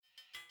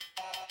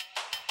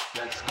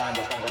That's kind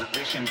of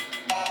conversation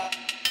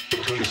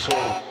between the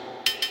soul.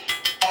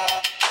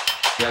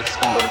 That's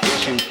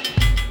conversation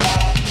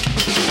between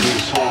the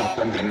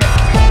soul and the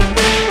mind.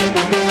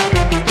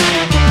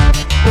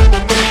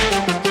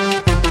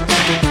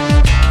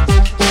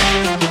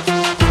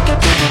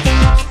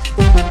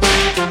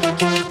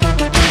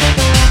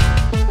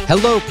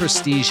 Hello,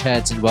 Prestige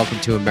heads, and welcome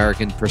to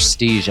American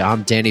Prestige.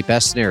 I'm Danny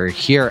Bessner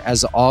here,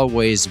 as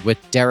always, with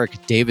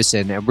Derek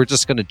Davison, and we're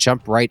just going to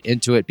jump right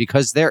into it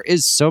because there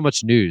is so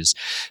much news.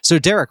 So,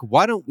 Derek,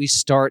 why don't we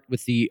start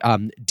with the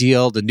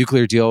the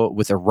nuclear deal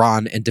with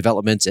Iran, and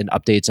developments and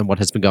updates on what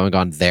has been going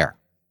on there?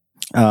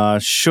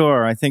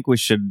 Sure. I think we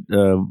should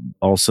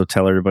also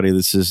tell everybody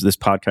this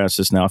podcast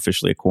is now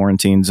officially a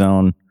quarantine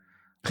zone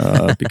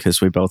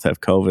because we both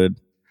have COVID.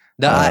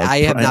 No,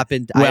 I have not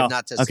been. I have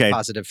not tested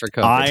positive for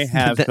COVID. I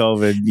have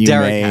COVID. You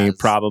may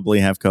probably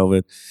have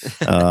COVID.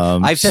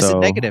 I've tested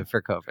negative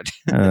for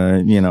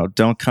COVID.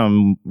 Don't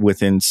come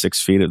within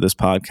 6 feet of this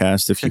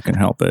podcast if you can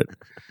help it.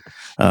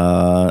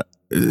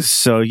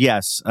 So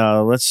yes,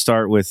 let's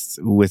start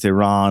with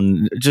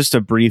Iran. Just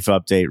a brief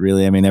update,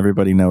 really. I mean,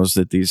 everybody knows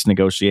that these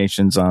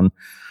negotiations on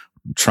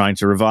trying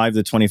to revive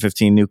the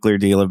 2015 nuclear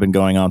deal have been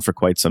going on for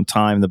quite some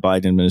time. The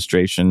Biden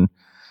administration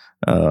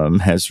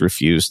has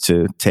refused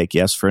to take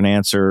yes for an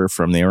answer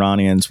from the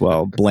Iranians,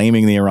 while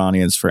blaming the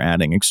Iranians for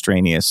adding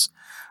extraneous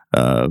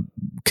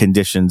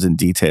conditions and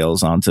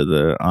details onto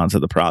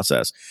the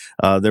process.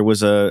 There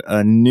was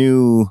a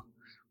new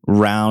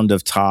round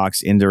of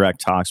talks,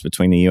 indirect talks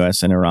between the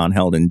U.S. and Iran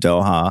held in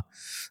Doha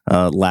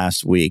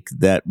last week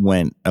that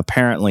went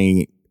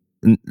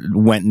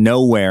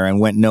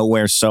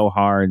nowhere so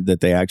hard that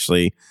they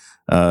actually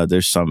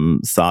there's some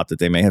thought that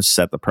they may have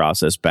set the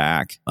process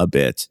back a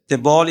bit. The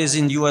ball is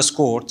in U.S.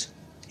 court.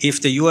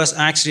 If the U.S.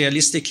 acts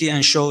realistically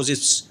and shows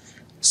its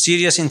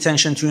serious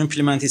intention to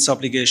implement its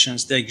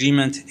obligations, the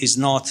agreement is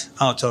not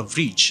out of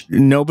reach.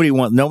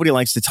 Nobody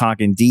likes to talk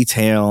in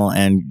detail,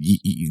 and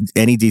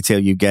any detail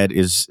you get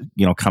is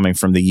coming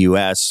from the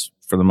U.S.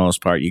 For the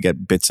most part. You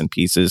get bits and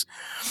pieces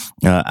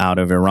out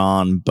of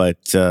Iran, but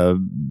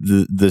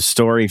the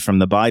story from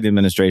the Biden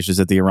administration is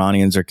that the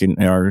Iranians are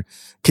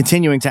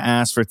continuing to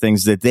ask for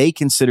things that they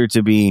consider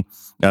to be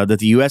that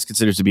the U.S.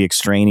 considers to be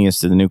extraneous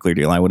to the nuclear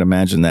deal. I would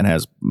imagine that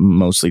has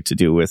mostly to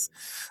do with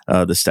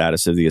the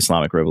status of the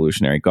Islamic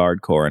Revolutionary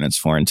Guard Corps and its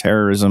foreign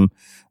terrorism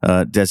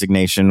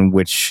designation,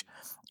 which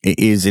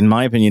is, in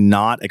my opinion,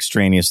 not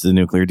extraneous to the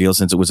nuclear deal,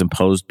 since it was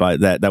imposed by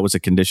that was a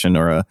condition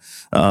or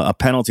a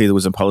penalty that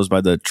was imposed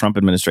by the Trump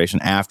administration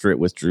after it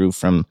withdrew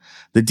from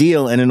the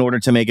deal, and in order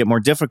to make it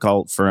more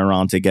difficult for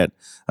Iran to get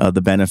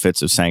the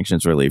benefits of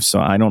sanctions relief. So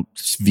I don't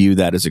view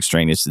that as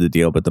extraneous to the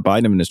deal, but the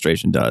Biden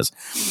administration does.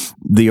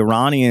 The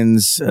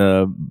Iranians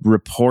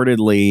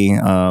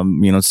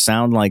reportedly,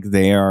 sound like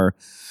they are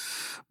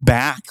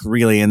back,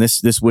 really, and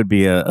this would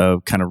be a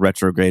kind of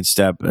retrograde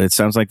step. It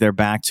sounds like they're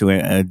back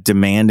to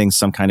demanding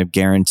some kind of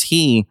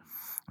guarantee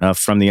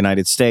from the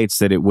United States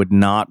that it would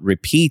not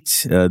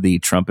repeat the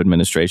Trump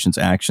administration's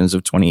actions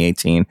of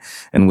 2018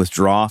 and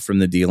withdraw from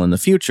the deal in the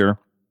future,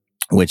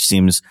 which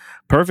seems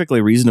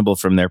perfectly reasonable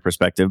from their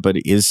perspective, but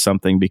it is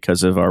something,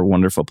 because of our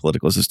wonderful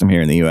political system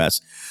here in the U.S.,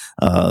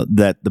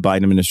 that the Biden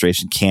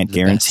administration can't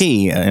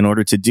guarantee. In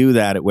order to do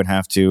that, it would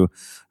have to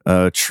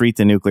treat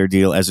the nuclear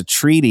deal as a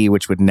treaty,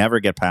 which would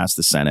never get past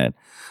the Senate.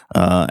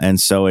 And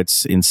so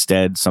it's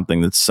instead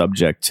something that's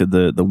subject to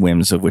the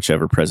whims of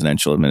whichever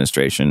presidential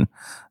administration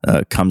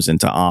comes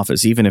into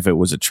office. Even if it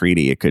was a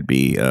treaty, it could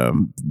be,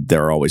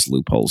 there are always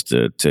loopholes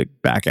to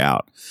back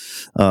out.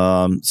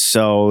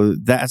 So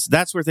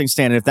that's where things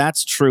stand. If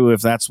that's true,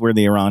 if that's where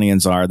the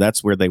Iranians are,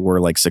 that's where they were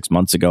like 6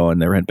 months ago.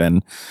 And there had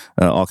been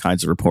all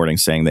kinds of reporting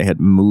saying they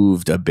had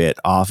moved a bit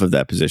off of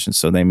that position.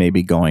 So they may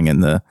be going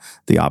in the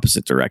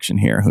opposite direction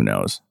here. Who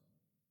knows?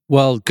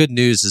 Well, good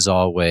news as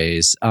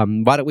always.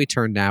 Why don't we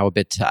turn now a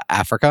bit to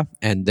Africa?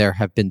 And there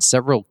have been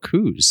several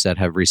coups that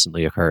have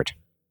recently occurred.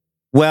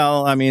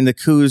 Well, I mean, the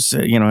coups,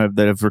 that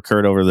have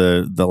occurred over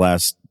the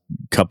last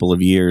couple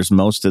of years,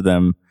 most of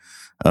them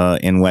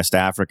in West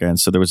Africa. And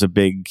so there was a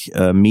big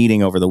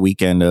meeting over the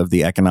weekend of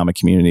the Economic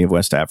Community of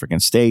West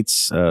African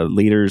States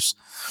leaders,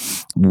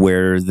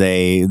 where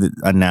they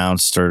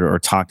announced or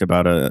talked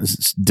about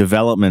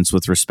developments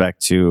with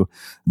respect to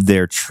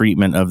their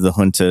treatment of the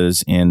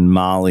juntas in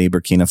Mali,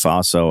 Burkina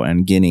Faso,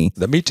 and Guinea.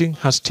 The meeting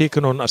has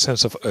taken on a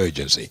sense of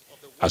urgency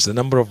as the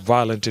number of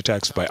violent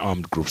attacks by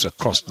armed groups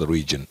across the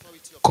region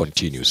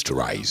continues to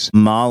rise.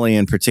 Mali,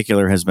 in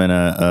particular, has been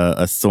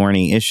a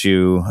thorny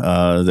issue.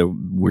 There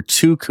were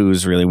two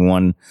coups, really.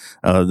 One,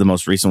 the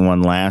most recent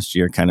one last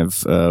year, kind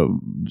of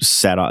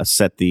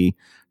set the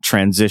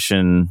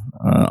transition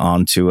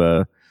onto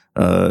a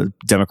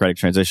democratic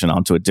transition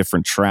onto a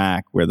different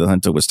track, where the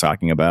junta was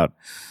talking about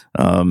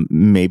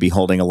maybe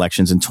holding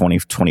elections in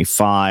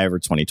 2025 or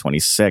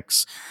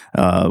 2026,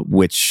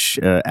 which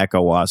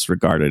ECOWAS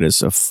regarded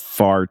as a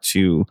far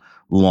too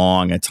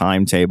long a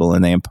timetable,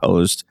 and they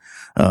imposed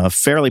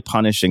fairly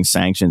punishing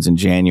sanctions in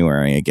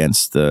January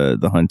against the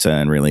junta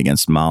and really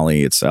against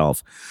Mali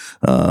itself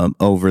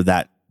over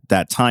that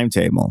that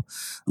timetable.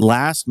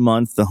 Last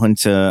month, the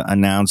junta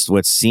announced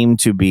what seemed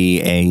to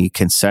be a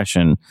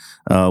concession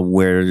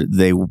where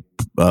they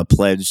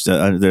pledged,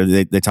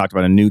 they talked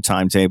about a new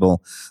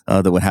timetable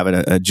that would have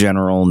a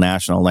general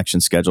national election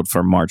scheduled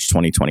for March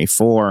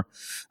 2024.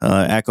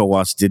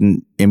 ECOWAS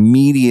didn't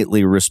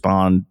immediately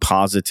respond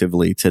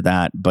positively to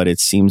that, but it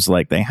seems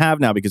like they have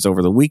now, because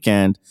over the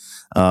weekend,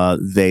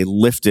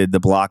 the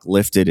bloc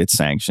lifted its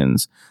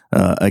sanctions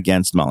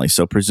against Mali.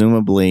 So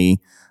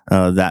presumably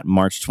that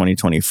March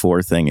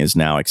 2024 thing is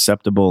now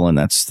acceptable, and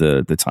that's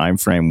the time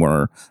frame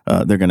where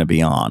they're going to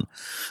be on.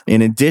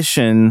 In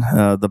addition,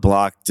 the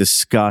bloc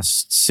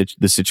discussed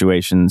the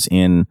situations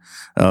in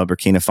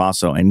Burkina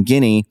Faso and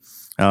Guinea.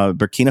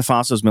 Burkina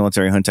Faso's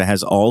military junta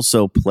has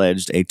also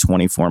pledged a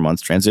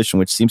 24-month transition,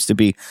 which seems to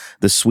be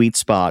the sweet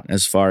spot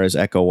as far as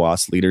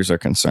ECOWAS leaders are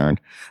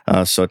concerned.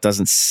 So it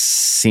doesn't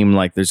seem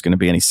like there's going to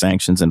be any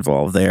sanctions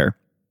involved there.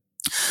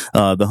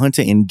 The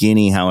junta in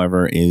Guinea,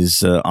 however,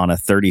 is on a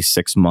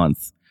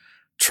 36-month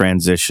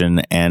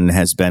transition and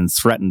has been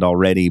threatened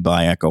already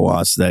by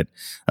ECOWAS that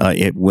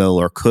it will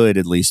or could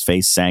at least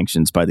face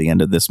sanctions by the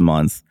end of this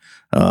month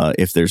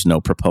if there's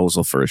no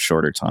proposal for a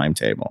shorter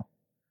timetable.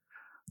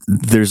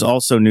 There's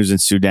also news in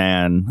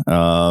Sudan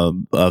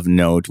of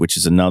note, which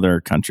is another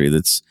country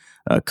that's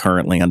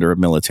currently under a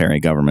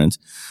military government.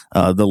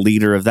 The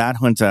leader of that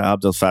junta,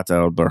 Abdel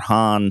Fattah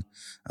al-Burhan,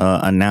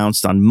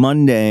 announced on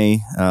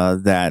Monday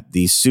that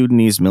the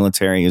Sudanese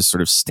military is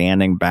sort of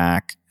standing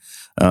back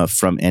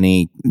from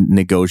any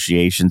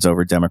negotiations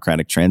over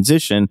democratic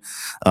transition.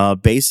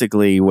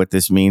 Basically, what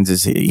this means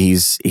is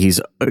he's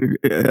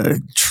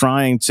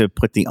trying to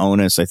put the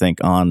onus, I think,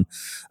 on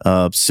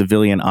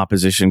civilian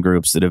opposition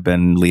groups that have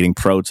been leading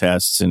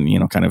protests and,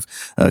 kind of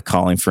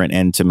calling for an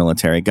end to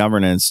military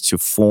governance to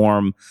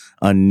form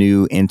a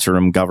new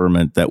interim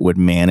government that would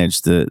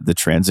manage the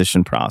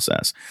transition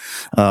process.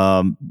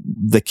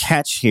 The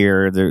catch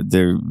here,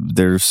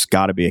 there's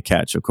got to be a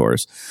catch, of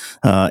course,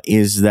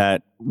 is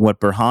that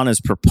what Burhan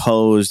has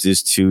proposed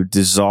is to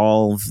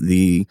dissolve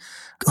the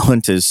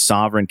junta's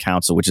sovereign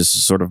council, which is a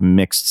sort of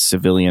mixed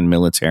civilian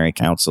military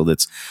council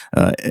that's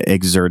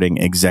exerting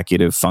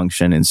executive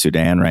function in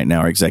Sudan right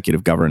now, or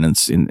executive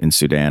governance in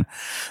Sudan,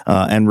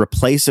 and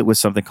replace it with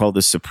something called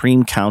the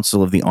Supreme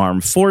Council of the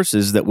Armed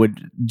Forces that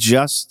would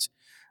just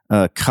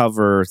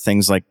cover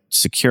things like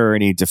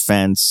security,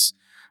 defense,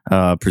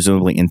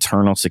 presumably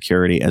internal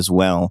security as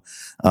well.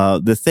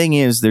 The thing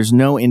is, there's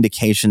no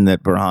indication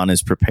that Burhan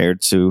is prepared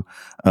to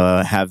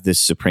have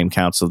this Supreme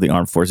Council of the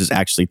Armed Forces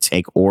actually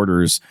take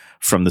orders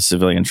from the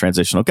civilian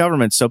transitional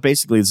government. So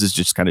basically, this is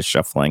just kind of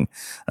shuffling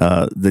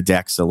the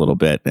decks a little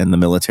bit, and the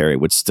military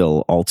would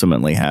still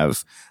ultimately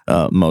have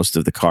most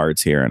of the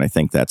cards here. And I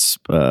think that's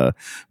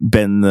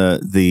been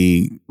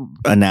the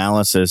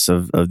analysis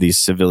of these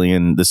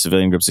civilian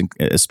groups,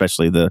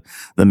 especially the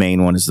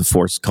main one is the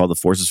force called the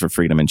Forces for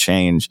Freedom and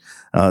Change.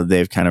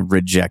 They've kind of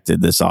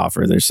rejected this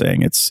offer. They're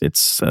saying it's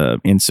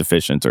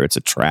insufficient, or it's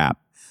a trap,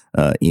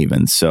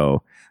 even.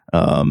 So,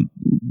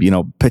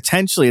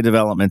 potentially a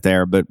development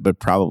there, but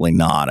probably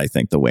not. I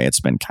think the way it's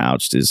been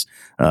couched is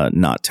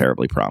not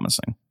terribly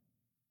promising.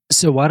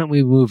 So why don't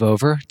we move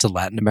over to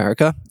Latin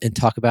America and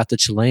talk about the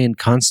Chilean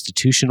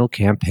constitutional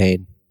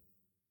campaign?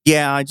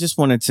 Yeah, I just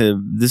wanted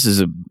to. This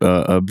is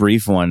a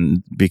brief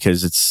one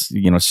because it's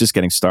just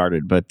getting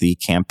started. But the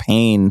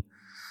campaign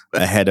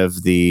ahead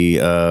of the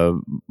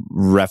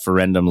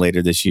referendum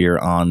later this year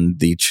on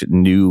the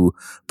new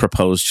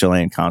proposed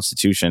Chilean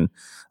constitution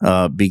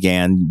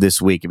began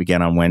this week. It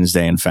began on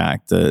Wednesday. In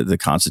fact, the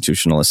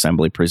Constitutional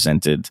Assembly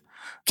presented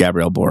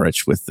Gabriel Boric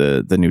with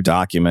the new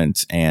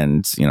document,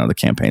 and the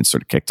campaign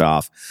sort of kicked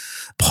off.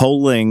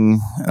 Polling,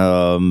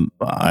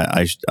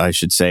 I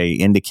should say,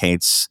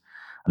 indicates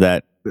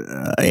that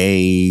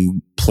a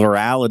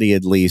plurality,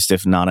 at least,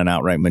 if not an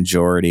outright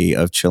majority,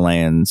 of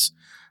Chileans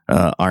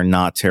are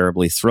not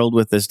terribly thrilled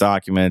with this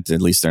document. At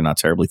least they're not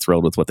terribly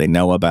thrilled with what they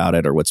know about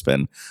it or what's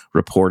been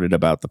reported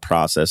about the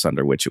process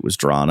under which it was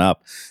drawn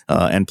up,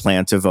 and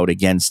plan to vote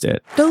against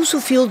it. Those who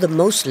feel the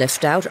most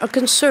left out are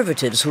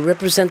conservatives who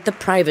represent the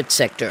private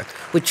sector,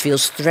 which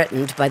feels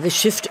threatened by the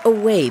shift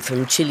away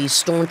from Chile's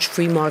staunch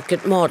free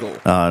market model.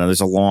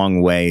 There's a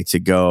long way to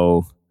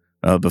go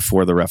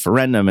before the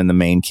referendum, and the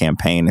main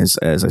campaign has,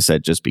 as I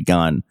said, just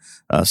begun.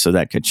 So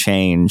that could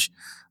change.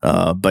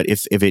 But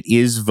if it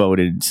is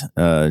voted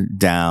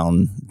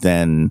down,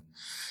 then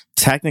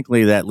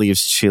technically that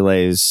leaves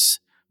Chile's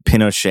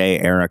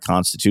Pinochet-era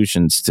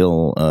constitution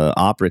still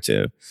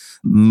operative.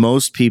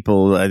 Most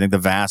people, I think the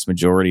vast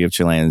majority of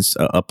Chileans,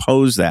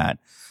 oppose that.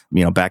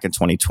 Back in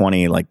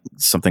 2020,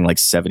 something like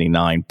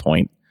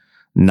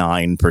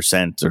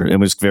 79.9%, or it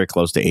was very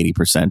close to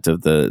 80%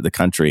 of the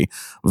country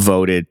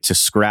voted to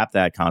scrap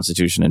that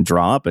constitution and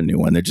draw up a new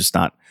one. They're just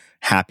not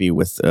happy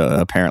with,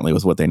 apparently,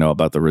 with what they know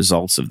about the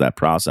results of that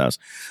process.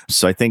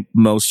 So I think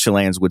most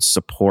Chileans would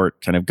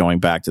support kind of going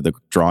back to the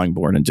drawing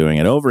board and doing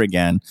it over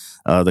again.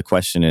 The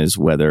question is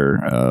whether,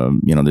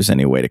 there's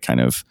any way to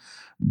kind of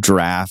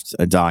draft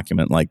a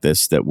document like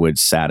this that would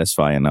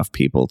satisfy enough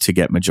people to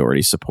get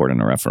majority support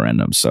in a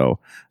referendum. So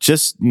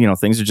just,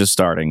 things are just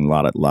starting.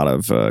 A lot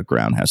of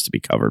ground has to be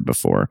covered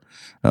before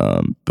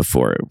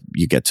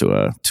you get to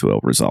a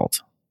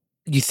result.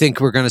 You think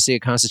we're going to see a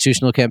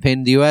constitutional campaign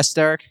in the U.S.,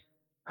 Derek?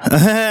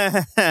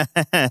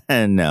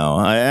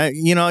 No,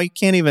 you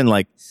can't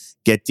even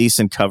get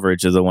decent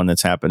coverage of the one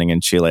that's happening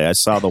in Chile. I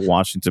saw the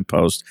Washington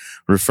Post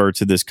refer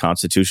to this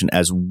constitution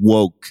as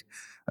woke,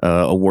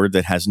 a word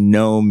that has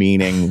no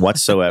meaning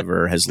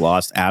whatsoever, has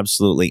lost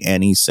absolutely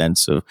any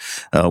sense of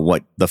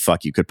what the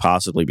fuck you could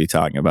possibly be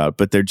talking about.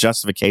 But their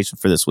justification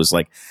for this was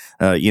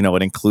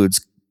it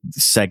includes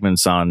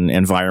segments on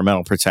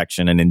environmental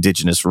protection and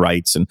indigenous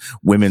rights and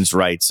women's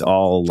rights,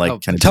 all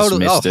kind of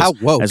dismissed how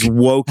woke. as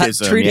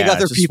wokeism, treating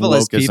other people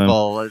wokeism. As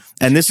people.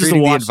 And this is the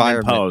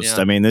Washington Post.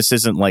 Yeah. I mean, this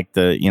isn't like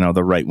the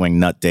right wing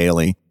nut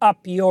daily.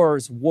 Up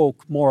yours,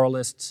 woke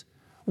moralists.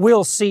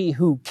 We'll see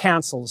who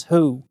cancels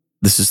who.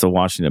 This is the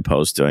Washington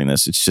Post doing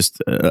this. It's just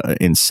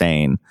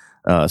insane.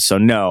 So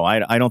no,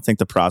 I don't think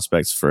the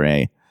prospects for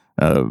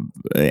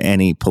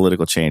any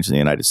political change in the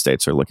United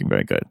States are looking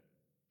very good.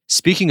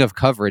 Speaking of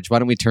coverage, why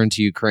don't we turn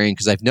to Ukraine?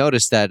 Because I've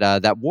noticed that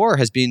that war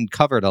has been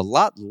covered a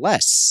lot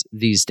less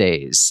these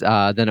days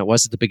than it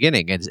was at the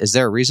beginning. Is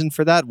there a reason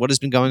for that? What has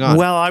been going on?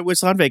 Well, I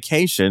was on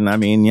vacation. I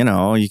mean,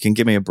 you can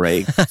give me a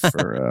break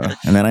for,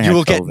 and then you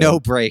will get no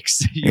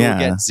breaks. You will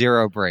get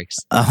zero breaks.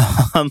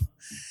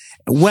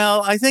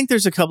 Well, I think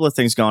there's a couple of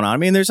things going on. I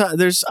mean,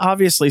 there's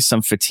obviously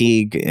some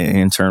fatigue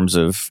in terms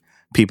of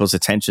people's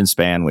attention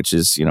span, which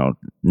is,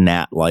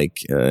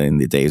 gnat-like in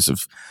the days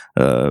of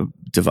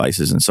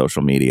devices and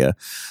social media.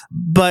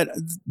 But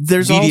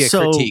there's media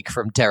also critique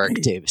from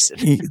Derek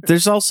Davison.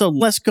 There's also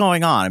less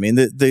going on. I mean,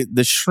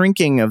 the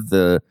shrinking of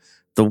the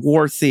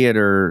war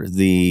theater,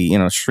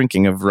 the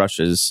shrinking of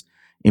Russia's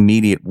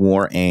immediate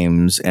war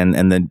aims,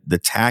 and the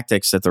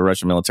tactics that the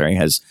Russian military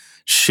has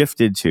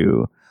shifted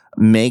to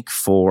make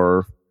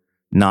for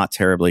not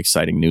terribly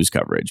exciting news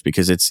coverage,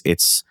 because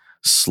it's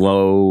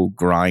slow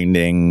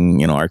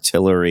grinding,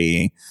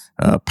 artillery,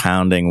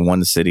 pounding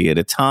one city at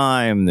a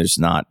time. There's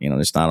not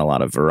a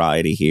lot of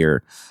variety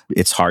here.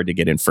 It's hard to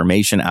get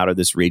information out of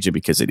this region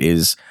because it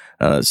is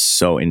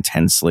so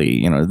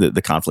intensely,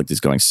 the conflict is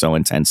going so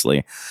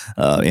intensely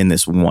in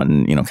this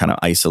one, kind of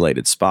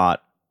isolated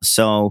spot.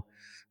 So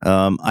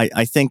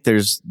I think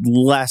there's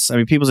less,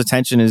 people's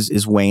attention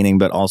is waning,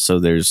 but also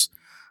there's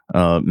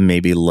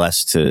maybe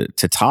less to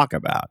talk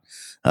about.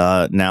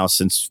 Now,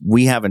 since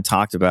we haven't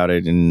talked about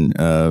it in,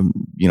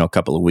 a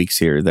couple of weeks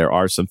here, there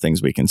are some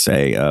things we can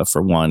say.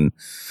 For one,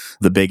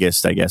 the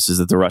biggest, I guess, is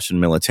that the Russian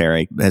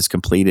military has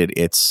completed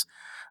its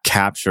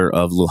capture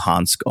of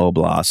Luhansk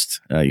Oblast,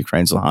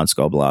 Ukraine's Luhansk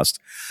Oblast.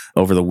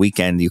 Over the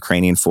weekend, the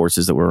Ukrainian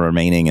forces that were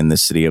remaining in the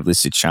city of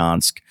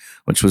Lysychansk,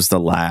 which was the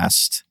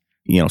last,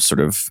 sort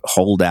of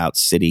holdout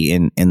city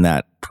in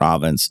that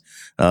province,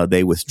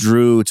 they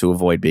withdrew to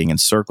avoid being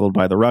encircled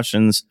by the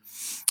Russians.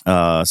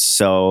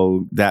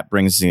 So that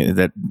brings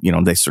that,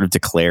 they sort of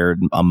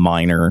declared a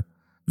minor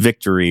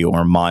victory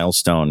or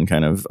milestone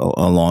kind of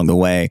along the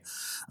way.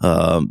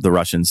 The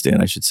Russians did,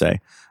 I should say.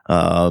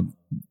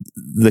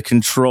 The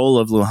control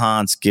of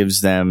Luhansk gives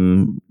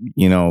them,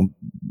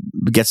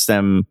 gets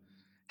them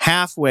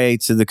halfway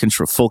to the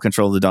full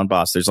control of the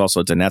Donbass. There's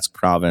also Donetsk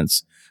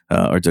province,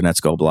 or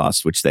Donetsk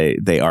Oblast, which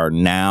they are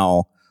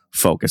now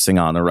focusing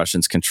on. The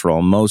Russians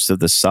control most of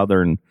the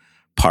southern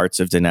parts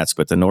of Donetsk,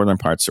 but the northern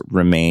parts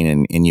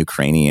remain in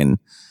Ukrainian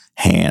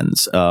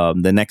hands.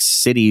 The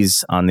next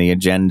cities on the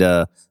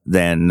agenda,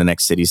 then the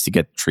next cities to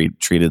get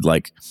treated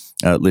like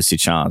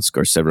Lysychansk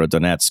or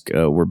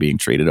Severodonetsk were being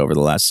treated over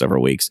the last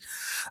several weeks,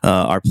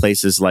 are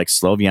places like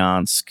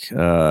Slovyansk,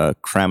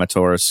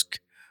 Kramatorsk,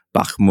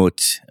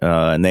 Bakhmut,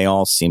 and they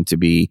all seem to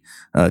be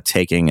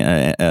taking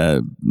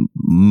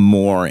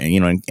more,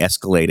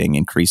 escalating,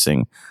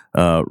 increasing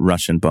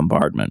Russian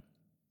bombardment.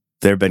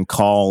 There have been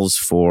calls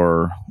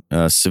for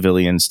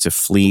civilians to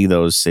flee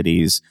those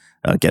cities,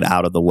 get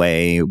out of the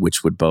way,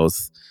 which would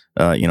both,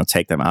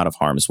 take them out of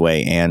harm's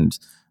way and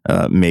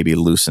maybe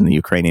loosen the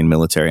Ukrainian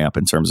military up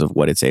in terms of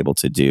what it's able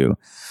to do.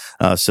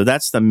 So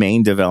that's the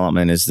main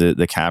development, is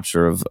the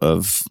capture of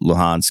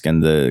Luhansk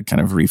and the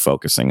kind of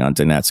refocusing on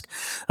Donetsk.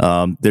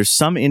 There's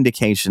some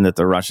indication that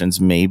the Russians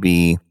may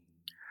be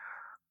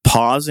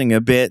pausing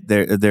a bit.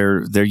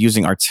 They're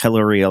using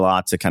artillery a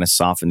lot to kind of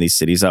soften these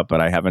cities up,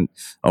 but I haven't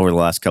over the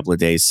last couple of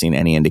days seen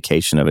any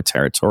indication of a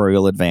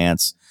territorial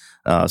advance.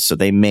 So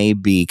they may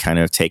be kind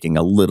of taking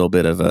a little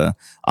bit of a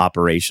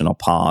operational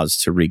pause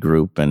to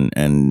regroup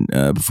and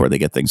before they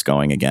get things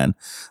going again.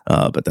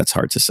 But that's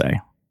hard to say.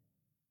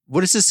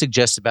 What does this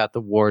suggest about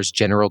the war's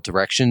general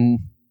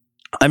direction?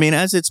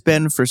 As it's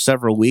been for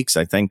several weeks,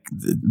 I think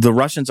the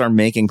Russians are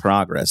making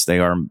progress. They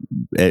are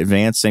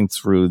advancing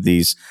through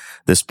this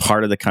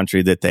part of the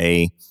country that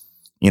they,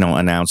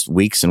 announced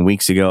weeks and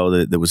weeks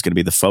ago that was going to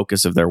be the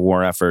focus of their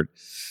war effort.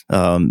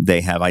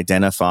 They have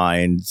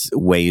identified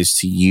ways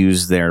to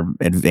use their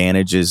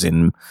advantages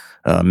in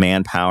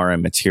manpower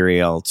and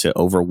material to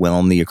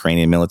overwhelm the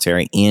Ukrainian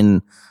military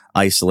in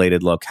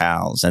isolated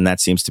locales, and that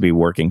seems to be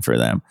working for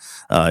them.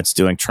 It's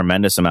doing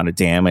tremendous amount of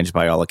damage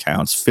by all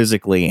accounts,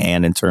 physically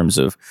and in terms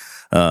of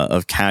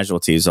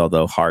casualties,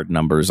 although hard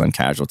numbers on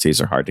casualties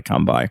are hard to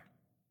come by.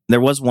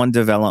 There was one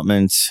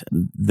development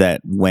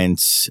that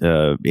went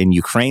in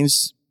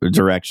Ukraine's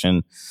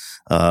direction.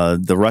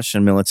 The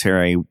Russian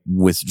military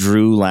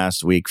withdrew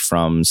last week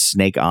from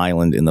Snake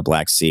Island in the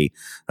Black Sea.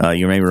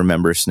 You may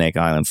remember Snake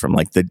Island from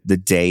like the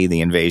day the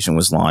invasion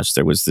was launched.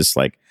 There was this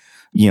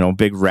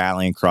big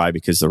rallying cry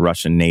because the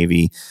Russian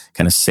Navy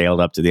kind of sailed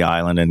up to the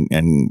island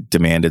and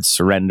demanded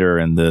surrender,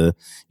 and the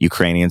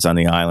Ukrainians on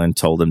the island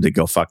told them to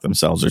go fuck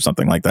themselves or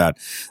something like that.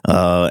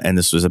 And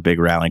this was a big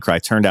rallying cry.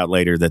 Turned out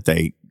later that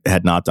they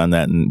had not done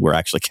that and were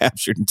actually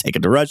captured and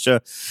taken to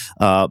Russia.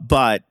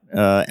 But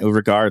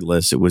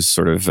regardless, it was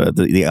sort of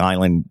the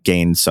island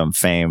gained some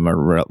fame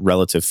or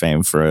relative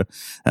fame for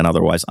an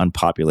otherwise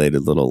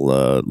unpopulated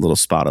little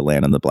spot of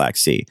land in the Black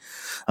Sea.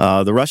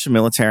 The Russian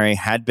military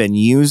had been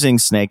using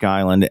Snake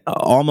Island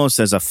almost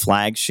as a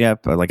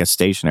flagship, like a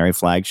stationary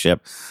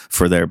flagship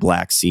for their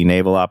Black Sea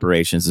naval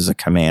operations, as a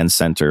command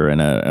center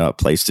and a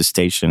place to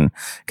station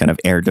kind of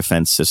air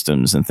defense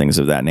systems and things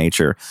of that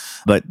nature.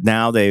 But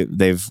now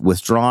they've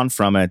withdrawn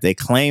from it. They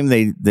claim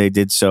they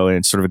did so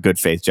in sort of a good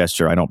faith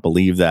gesture. I don't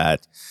believe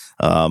that.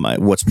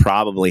 What's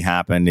probably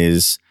happened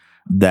is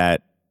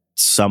that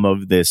some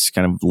of this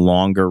kind of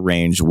longer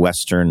range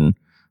Western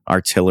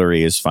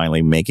artillery is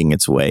finally making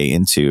its way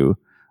into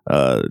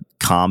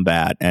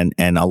combat and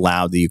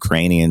allowed the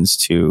Ukrainians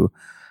to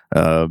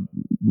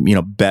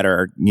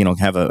better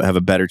have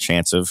a better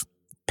chance of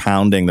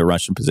pounding the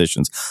Russian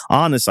positions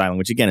on this island,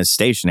 which again is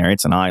stationary.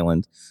 It's an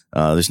island.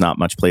 There's not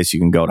much place you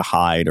can go to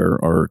hide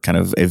or kind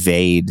of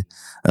evade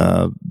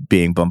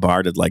being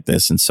bombarded like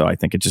this. And so I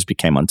think it just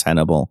became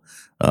untenable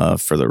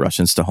for the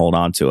Russians to hold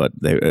on to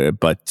it.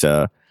 But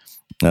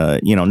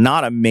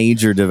not a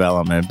major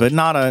development, but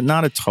not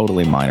a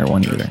totally minor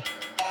one either.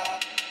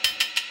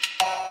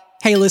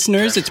 Hey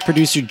listeners, it's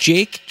producer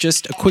Jake.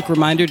 Just a quick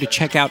reminder to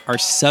check out our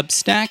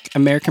Substack,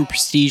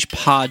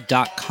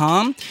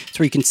 AmericanPrestigePod.com. It's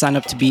where you can sign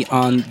up to be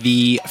on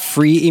the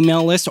free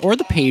email list or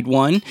the paid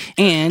one.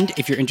 And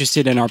if you're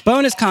interested in our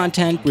bonus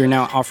content, we're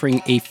now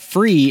offering a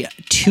free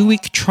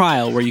 2-week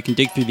trial where you can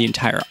dig through the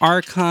entire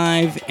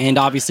archive and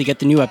obviously get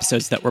the new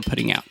episodes that we're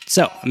putting out.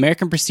 So,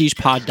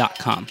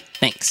 AmericanPrestigePod.com.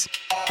 Thanks.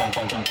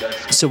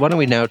 So why don't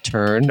we now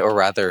turn, or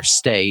rather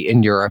stay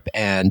in Europe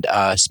and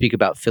speak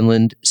about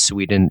Finland,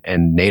 Sweden,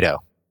 and NATO?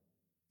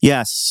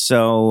 Yes.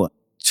 So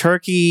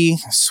Turkey,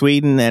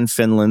 Sweden, and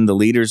Finland, the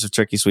leaders of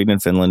Turkey, Sweden,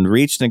 and Finland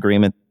reached an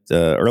agreement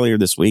earlier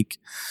this week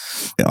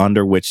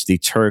under which the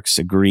Turks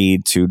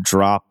agreed to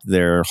drop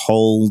their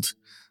hold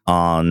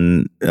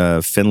on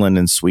Finland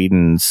and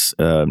Sweden's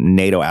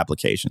NATO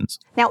applications.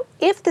 Now,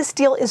 if this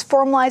deal is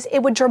formalized,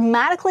 it would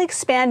dramatically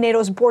expand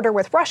NATO's border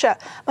with Russia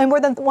by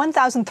more than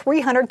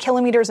 1,300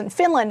 kilometers in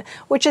Finland,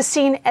 which is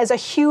seen as a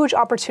huge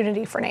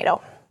opportunity for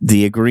NATO.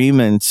 The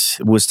agreement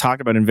was talked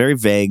about in very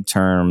vague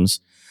terms,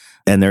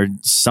 and there are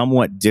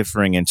somewhat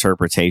differing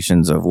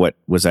interpretations of what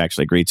was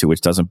actually agreed to,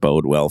 which doesn't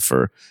bode well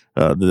for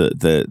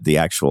the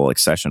actual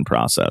accession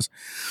process.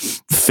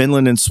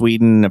 Finland and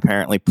Sweden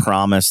apparently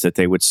promised that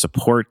they would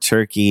support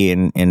Turkey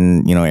in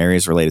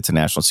areas related to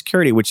national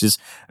security, which is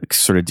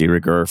sort of de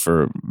rigueur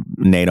for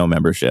NATO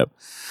membership,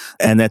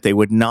 and that they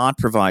would not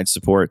provide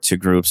support to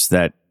groups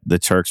that the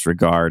Turks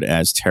regard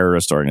as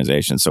terrorist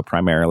organizations, so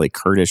primarily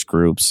Kurdish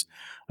groups.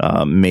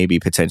 Maybe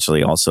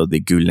potentially also the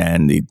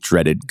Gulen, the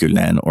dreaded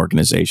Gulen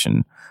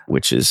organization,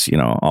 which is,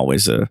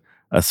 always a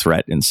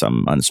threat in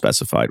some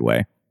unspecified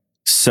way.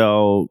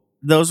 So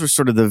those are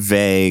sort of the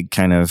vague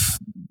kind of,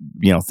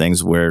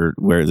 things where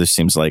there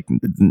seems like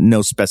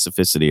no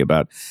specificity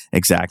about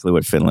exactly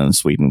what Finland and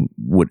Sweden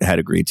had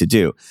agreed to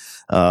do.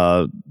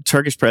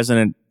 Turkish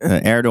President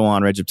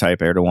Erdogan, Recep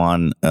Tayyip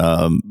Erdogan,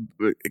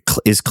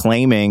 is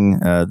claiming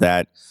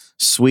that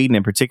Sweden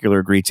in particular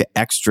agreed to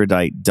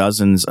extradite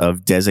dozens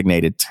of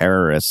designated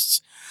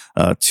terrorists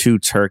to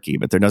Turkey,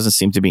 but there doesn't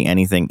seem to be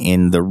anything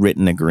in the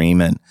written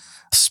agreement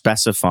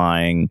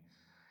specifying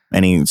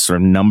any sort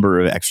of number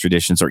of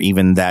extraditions or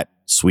even that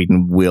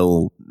Sweden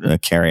will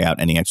carry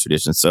out any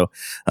extradition. So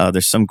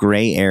there's some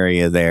gray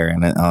area there,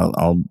 and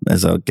I'll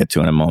get to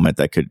in a moment,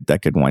 that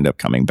could wind up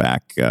coming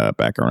back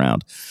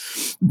around.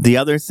 The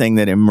other thing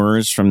that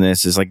emerged from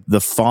this is like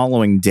the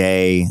following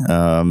day,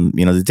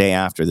 the day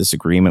after this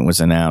agreement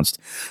was announced,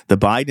 the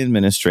Biden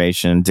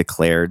administration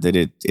declared that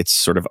it's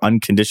sort of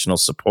unconditional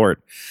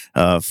support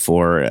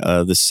for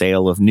the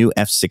sale of new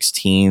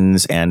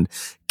F-16s and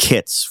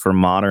kits for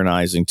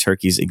modernizing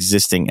Turkey's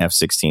existing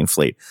F-16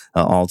 fleet,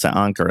 all to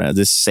Ankara.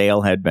 This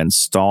sale had been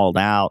stalled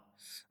out.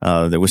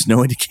 There was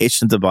no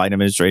indication the Biden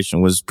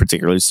administration was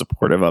particularly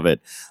supportive of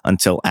it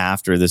until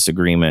after this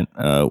agreement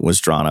was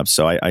drawn up.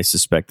 So I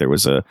suspect there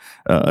was a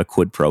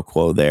quid pro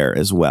quo there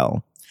as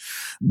well.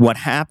 What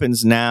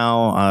happens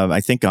now, I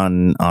think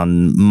on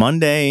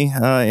Monday,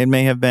 it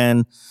may have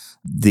been,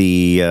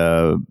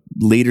 the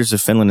leaders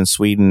of Finland and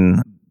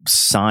Sweden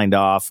signed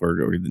off,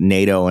 or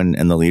NATO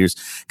and the leaders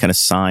kind of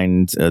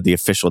signed the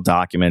official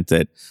document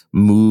that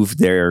moved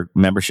their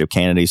membership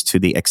candidates to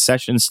the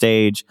accession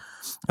stage.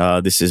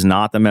 This is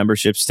not the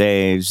membership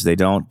stage. They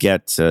don't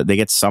get they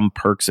get some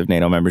perks of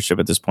NATO membership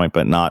at this point,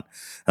 but not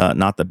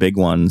the big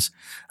ones.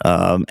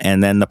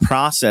 And then the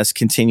process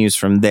continues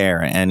from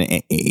there.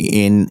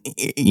 And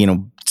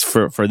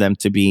for them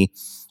to be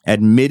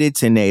admitted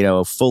to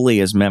NATO fully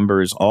as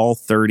members, all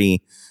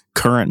 30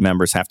 current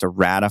members have to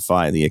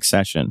ratify the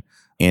accession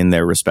in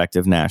their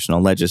respective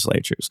national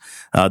legislatures.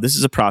 This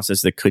is a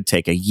process that could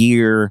take a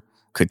year,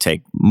 could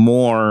take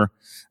more.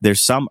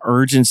 There's some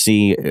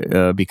urgency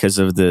because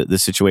of the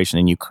situation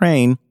in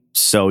Ukraine.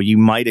 So you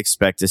might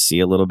expect to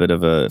see a little bit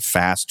of a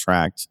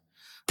fast-tracked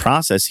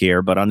process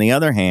here. But on the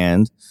other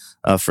hand,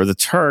 for the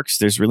Turks,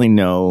 there's really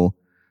no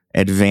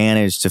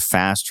advantage to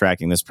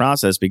fast-tracking this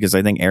process, because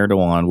I think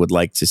Erdogan would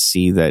like to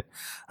see that,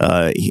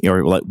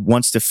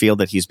 wants to feel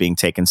that he's being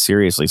taken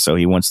seriously. So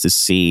he wants to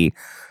see,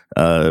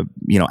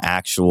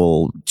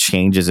 actual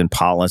changes in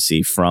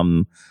policy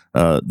from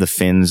the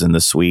Finns and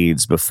the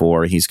Swedes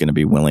before he's going to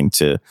be willing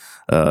to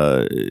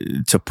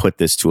put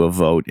this to a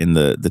vote in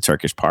the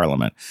Turkish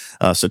parliament.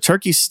 So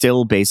Turkey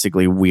still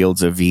basically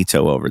wields a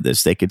veto over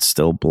this. They could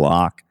still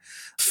block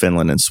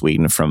Finland and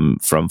Sweden from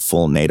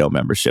full NATO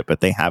membership,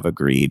 but they have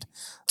agreed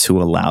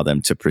to allow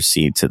them to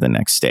proceed to the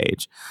next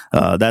stage.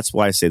 That's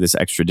why I say this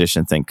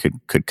extradition thing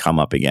could come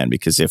up again,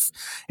 because if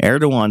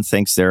Erdogan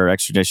thinks there are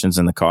extraditions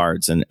in the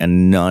cards and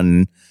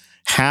none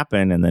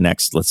happen in the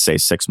next, let's say,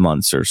 6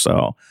 months or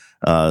so,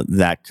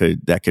 that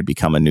could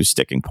become a new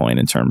sticking point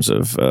in terms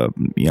of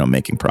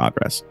making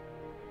progress.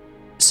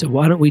 So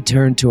why don't we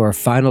turn to our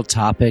final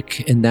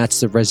topic, and that's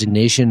the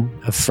resignation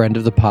of friend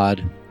of the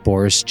pod,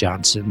 Boris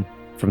Johnson,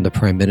 from the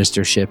prime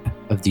ministership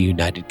of the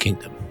United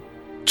Kingdom.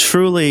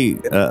 Truly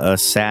a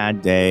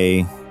sad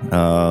day.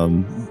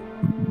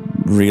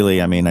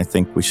 Really, I mean, I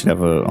think we should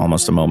have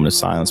almost a moment of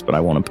silence, but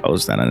I won't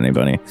impose that on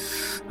anybody.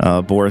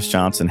 Boris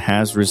Johnson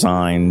has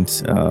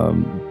resigned.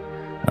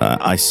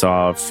 I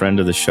saw a friend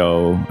of the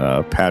show,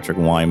 Patrick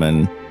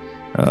Wyman,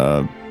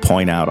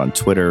 point out on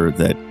Twitter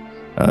that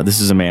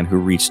this is a man who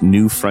reached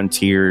new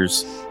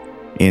frontiers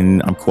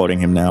I'm quoting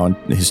him now in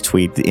his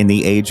tweet, in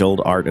the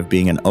age-old art of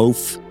being an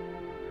oaf.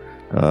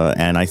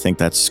 And I think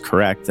that's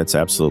correct. That's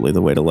absolutely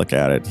the way to look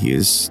at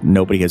it.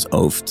 Nobody has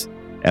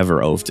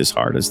ever oafed as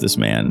hard as this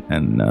man,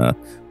 and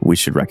we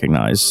should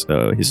recognize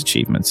his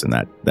achievements in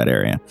that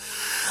area.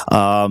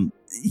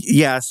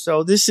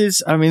 So this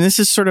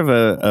is sort of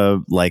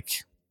a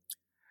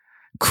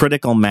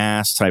critical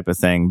mass type of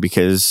thing,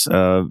 because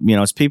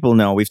as people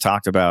know, we've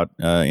talked about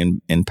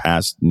in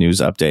past news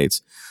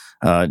updates,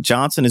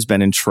 Johnson has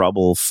been in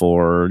trouble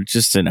for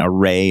just an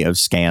array of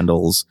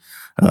scandals.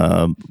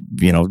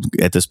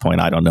 At this point,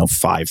 I don't know,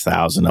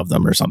 5,000 of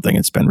them or something.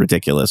 It's been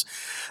ridiculous.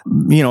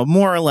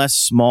 More or less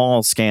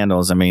small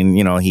scandals. I mean,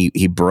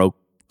 he broke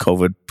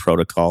COVID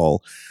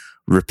protocol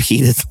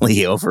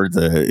repeatedly over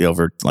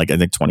I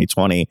think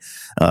 2020,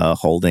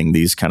 holding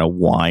these kind of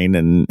wine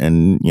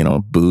and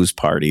booze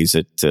parties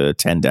at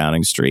 10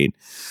 Downing Street.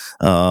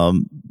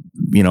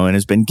 And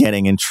has been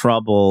getting in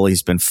trouble.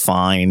 He's been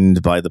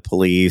fined by the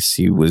police.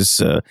 He was,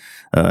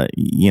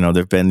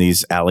 there've been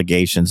these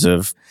allegations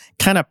of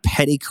kind of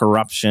petty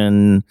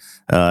corruption,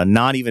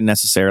 not even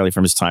necessarily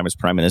from his time as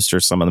prime minister.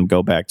 Some of them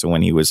go back to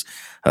when he was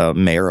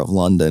mayor of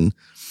London.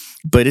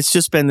 But it's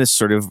just been this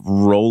sort of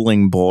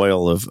rolling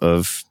boil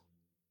of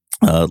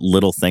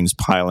little things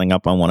piling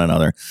up on one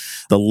another.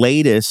 The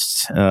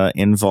latest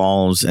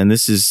involves, and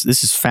this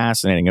is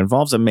fascinating,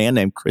 involves a man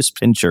named Chris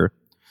Pincher,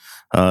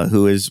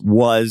 who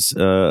was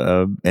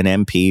an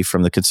MP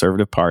from the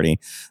Conservative Party.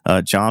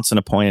 Johnson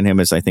appointed him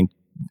as, I think,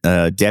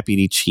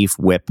 deputy chief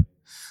whip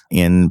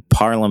in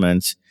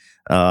Parliament.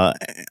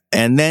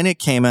 And then it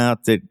came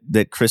out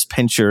that Chris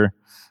Pincher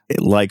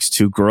likes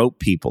to grope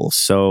people.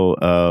 So,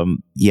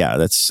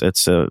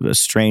 that's a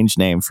strange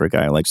name for a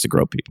guy who likes to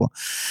grope people.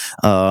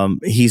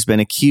 He's been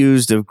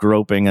accused of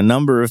groping a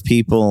number of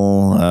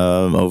people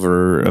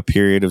over a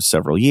period of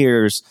several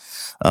years,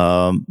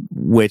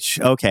 which,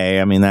 okay,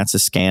 I mean, that's a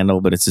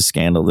scandal, but it's a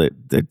scandal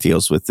that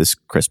deals with this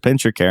Chris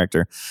Pincher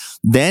character.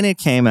 Then it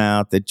came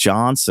out that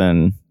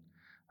Johnson,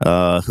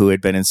 who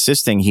had been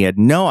insisting he had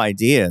no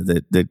idea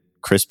that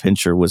Chris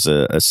Pincher was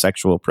a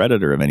sexual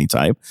predator of any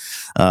type.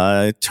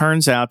 It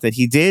turns out that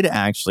he did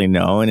actually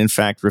know, and in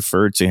fact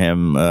referred to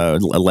him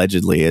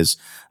allegedly as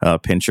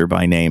Pincher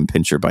by name,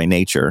 Pincher by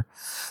nature.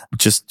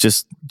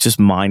 Just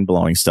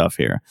mind-blowing stuff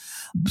here.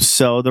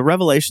 So the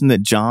revelation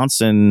that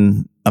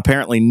Johnson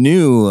apparently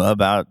knew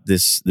about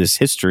this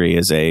history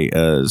as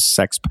a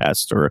sex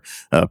pest or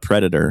a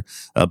predator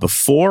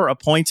before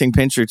appointing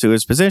Pincher to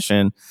his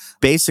position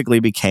basically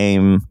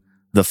became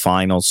the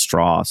final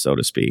straw, so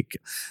to speak.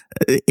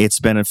 It's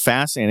been a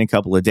fascinating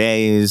couple of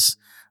days.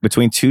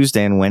 Between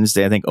Tuesday and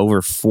Wednesday, I think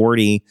over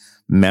 40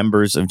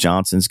 members of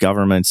Johnson's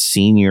government,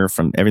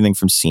 from everything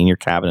from senior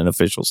cabinet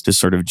officials to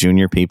sort of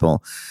junior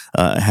people,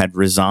 had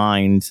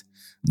resigned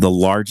the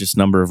largest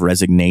number of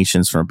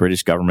resignations from a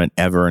British government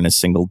ever in a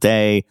single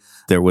day.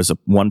 There was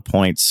one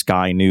point,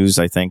 Sky News,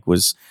 I think,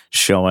 was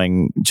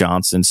showing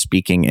Johnson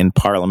speaking in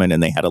Parliament,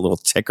 and they had a little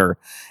ticker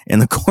in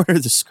the corner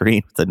of the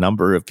screen with the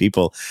number of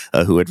people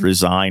who had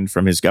resigned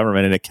from his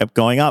government, and it kept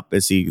going up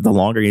the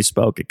longer he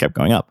spoke, it kept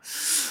going up.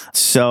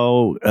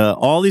 So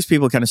all these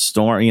people kind of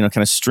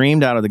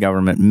streamed out of the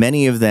government.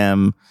 Many of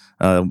them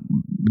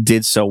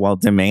did so while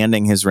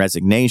demanding his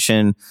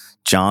resignation.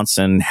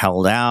 Johnson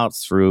held out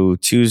through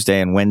Tuesday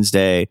and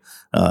Wednesday,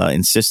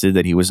 insisted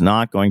that he was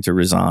not going to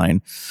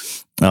resign.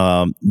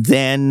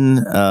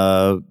 Then,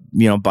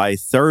 by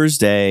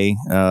Thursday,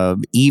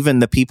 even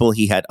the people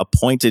he had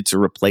appointed to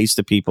replace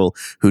the people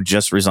who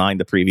just resigned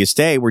the previous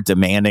day were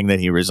demanding that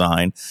he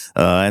resign.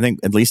 I think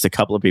at least a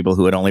couple of people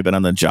who had only been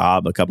on the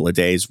job a couple of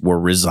days were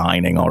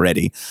resigning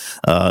already.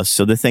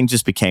 So the thing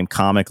just became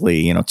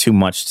comically, too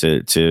much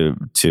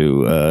to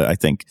I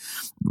think,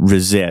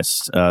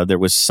 resist. There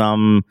was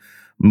some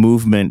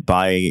movement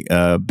by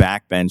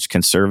backbench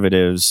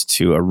conservatives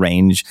to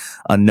arrange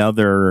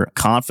another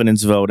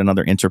confidence vote,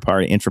 another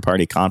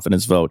intra-party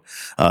confidence vote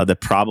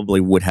that probably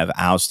would have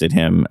ousted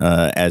him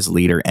as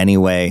leader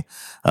anyway.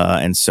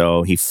 And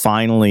so he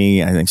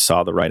finally, I think,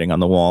 saw the writing on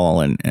the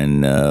wall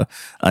and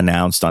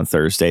announced on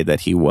Thursday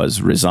that he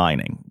was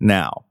resigning.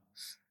 Now,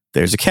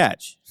 there's a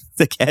catch.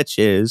 The catch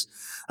is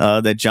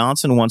that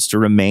Johnson wants to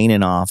remain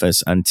in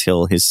office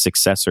until his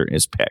successor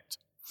is picked.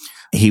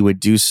 He would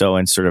do so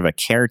in sort of a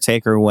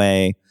caretaker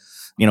way,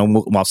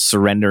 while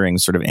surrendering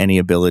sort of any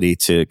ability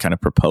to kind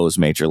of propose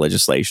major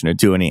legislation or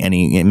do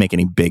make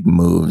any big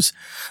moves.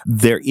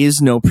 There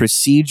is no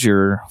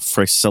procedure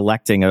for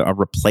selecting a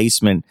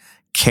replacement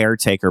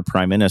caretaker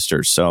prime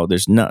minister. So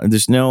there's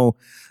no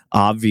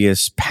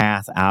obvious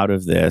path out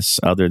of this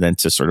other than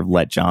to sort of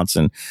let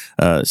Johnson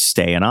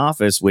stay in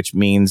office, which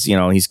means,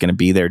 he's going to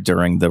be there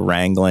during the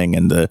wrangling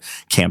and the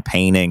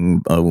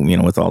campaigning,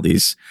 with all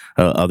these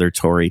other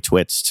Tory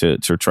twits to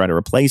try to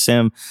replace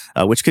him,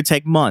 which could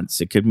take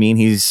months. It could mean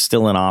he's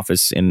still in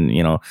office in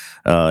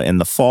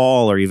the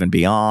fall or even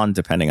beyond,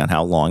 depending on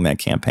how long that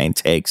campaign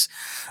takes.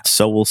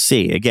 So we'll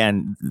see.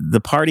 Again,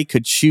 the party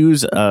could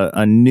choose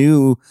a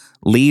new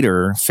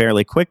leader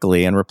fairly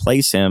quickly and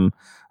replace him,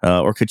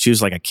 or could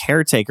choose like a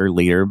caretaker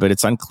leader, but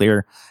it's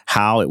unclear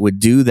how it would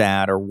do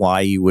that or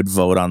why you would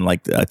vote on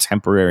like a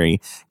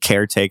temporary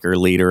caretaker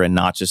leader and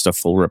not just a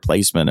full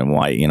replacement, and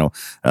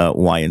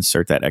why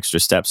insert that extra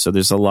step. So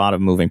there's a lot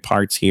of moving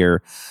parts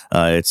here.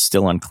 It's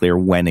still unclear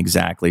when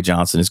exactly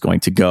Johnson is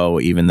going to go,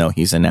 even though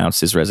he's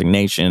announced his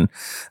resignation.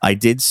 I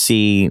did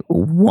see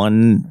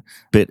one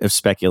bit of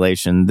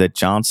speculation that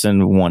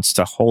Johnson wants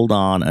to hold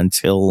on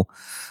until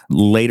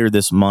later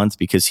this month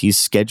because he's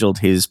scheduled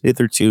his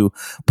hitherto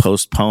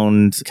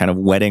postponed kind of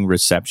wedding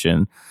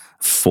reception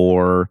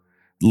for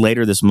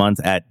later this month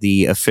at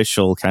the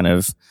official kind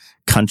of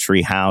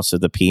country house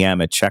of the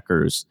PM at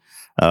Chequers.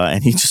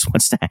 And he just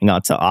wants to hang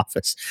on to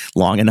office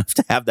long enough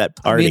to have that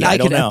party. I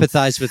can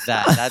empathize with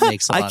that. That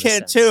makes a lot of sense. I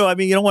can too. I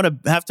mean, you don't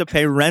want to have to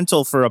pay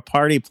rental for a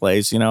party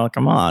place.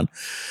 Come on.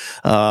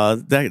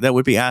 That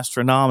would be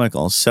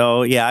astronomical.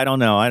 So, yeah, I don't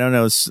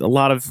know. It's a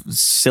lot of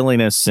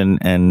silliness and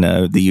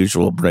the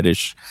usual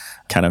British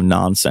kind of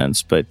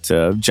nonsense. But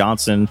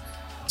Johnson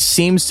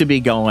seems to be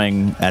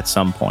going at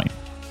some point.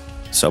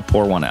 So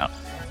pour one out.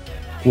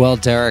 Well,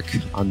 Derek,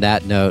 on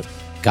that note,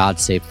 God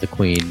save the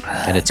Queen.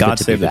 And it's God good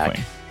to save be the back.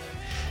 Queen.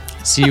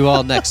 See you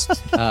all next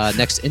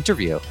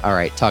interview. All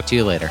right. Talk to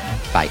you later.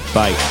 Bye.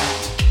 Bye.